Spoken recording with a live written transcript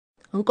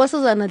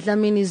Nkosazana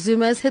Dlamini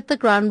Zuma has hit the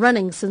ground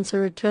running since her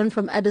return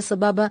from Addis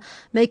Ababa,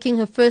 making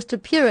her first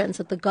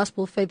appearance at the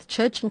Gospel Faith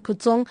Church in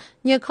Gauteng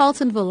near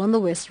Carletonville on the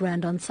West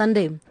Rand on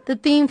Sunday. The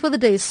theme for the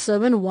day's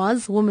sermon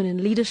was Women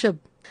in Leadership.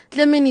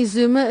 Dlamini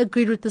Zuma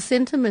agreed with the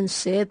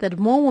sentiments shared that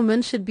more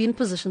women should be in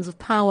positions of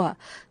power.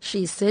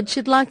 She said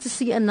she'd like to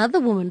see another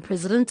woman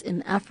president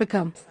in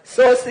Africa.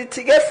 So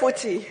sithike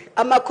futhi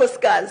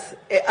amakhosikazi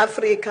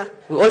eAfrika.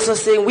 We're also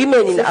saying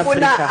women in Africa.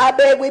 Sifuna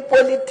abe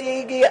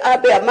kwipolitiki,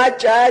 abe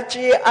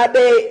amajaji,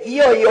 abe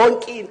iyo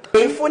yonke into.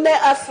 Sifune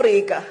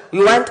Africa.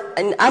 We want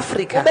in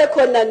Africa Kube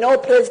khona no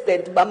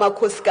president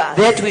bamakhosikazi.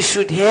 that we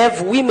should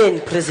have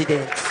women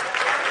presidents.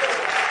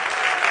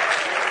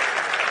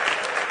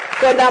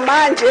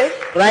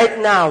 Right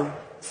now,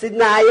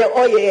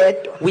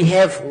 we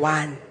have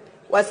one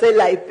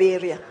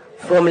wase-Liberia.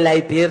 from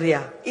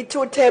Liberia.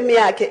 I-2-term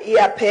yakhe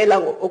iyaphela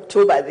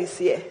ngo-October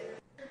this year.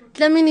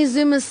 Dlamini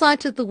Zuma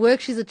cited the work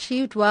she's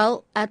achieved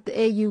while at the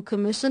AU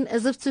Commission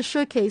as if to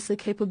showcase her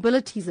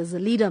capabilities as a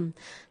leader.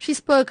 She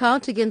spoke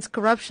out against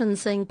corruption,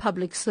 saying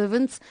public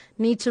servants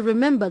need to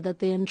remember that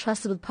they are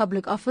entrusted with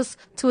public office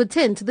to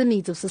attend to the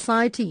needs of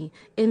society.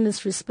 In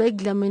this respect,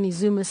 Dlamini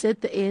Zuma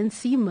said the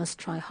ANC must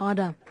try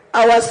harder.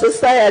 Our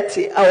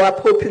society, our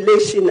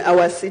population,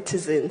 our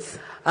citizens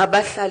want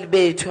us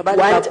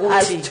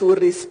to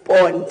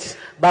respond.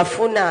 They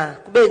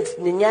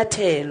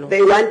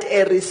want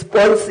a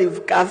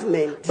responsive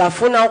government.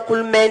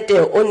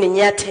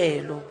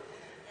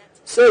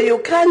 So you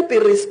can't be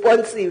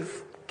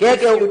responsive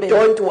if you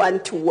don't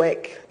want to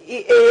work.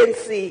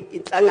 ANC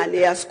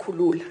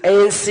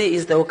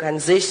is the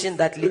organization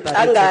that liberates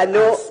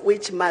us,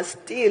 which must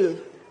still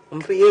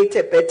create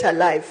a better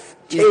life,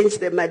 change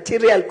the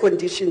material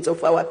conditions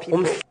of our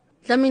people.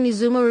 Dlamini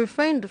Zuma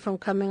refrained from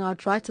coming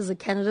out right as a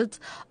candidate,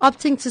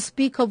 opting to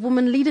speak of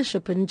women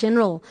leadership in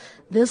general.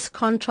 This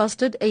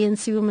contrasted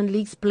ANC Women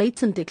League's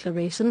blatant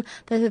declaration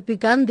that have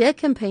begun their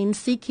campaign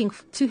seeking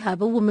to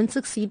have a woman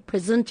succeed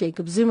President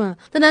Jacob Zuma.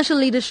 The national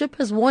leadership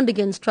has warned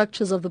against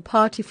structures of the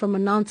party from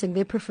announcing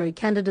their preferred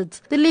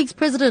candidates. The league's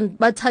president,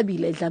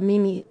 Batabile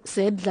Dlamini,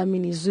 said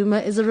Dlamini Zuma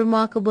is a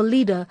remarkable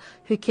leader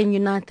who can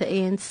unite the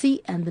ANC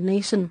and the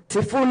nation.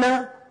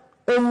 Sifuna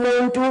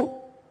umuntu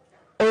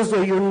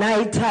also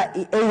unite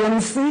the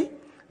ANC.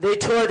 They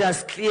told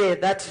us clear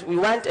that we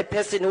want a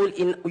person who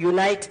will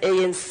unite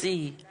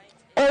ANC.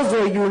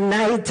 Also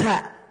unite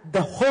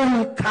the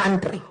whole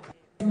country.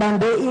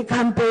 Bambe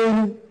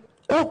i-campaign.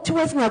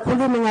 Ukuthiwa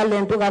singakhulumi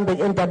ngalento kambe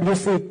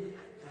NWC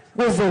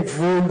kuze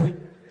kuvulwe.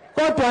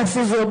 Kodwa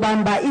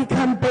sizobamba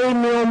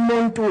i-campaign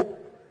yomuntu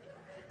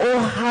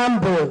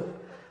humble.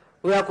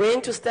 We are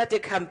going to start a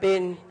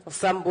campaign of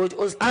somebody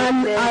who's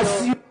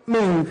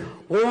unassuming,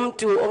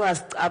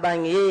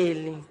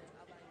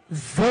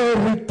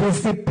 very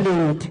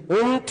disciplined.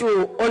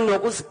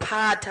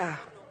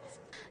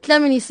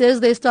 Dlamini says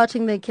they're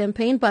starting their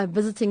campaign by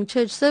visiting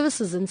church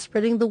services and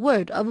spreading the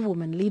word of a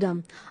woman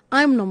leader.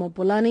 I'm Noma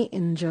Bolani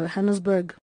in Johannesburg.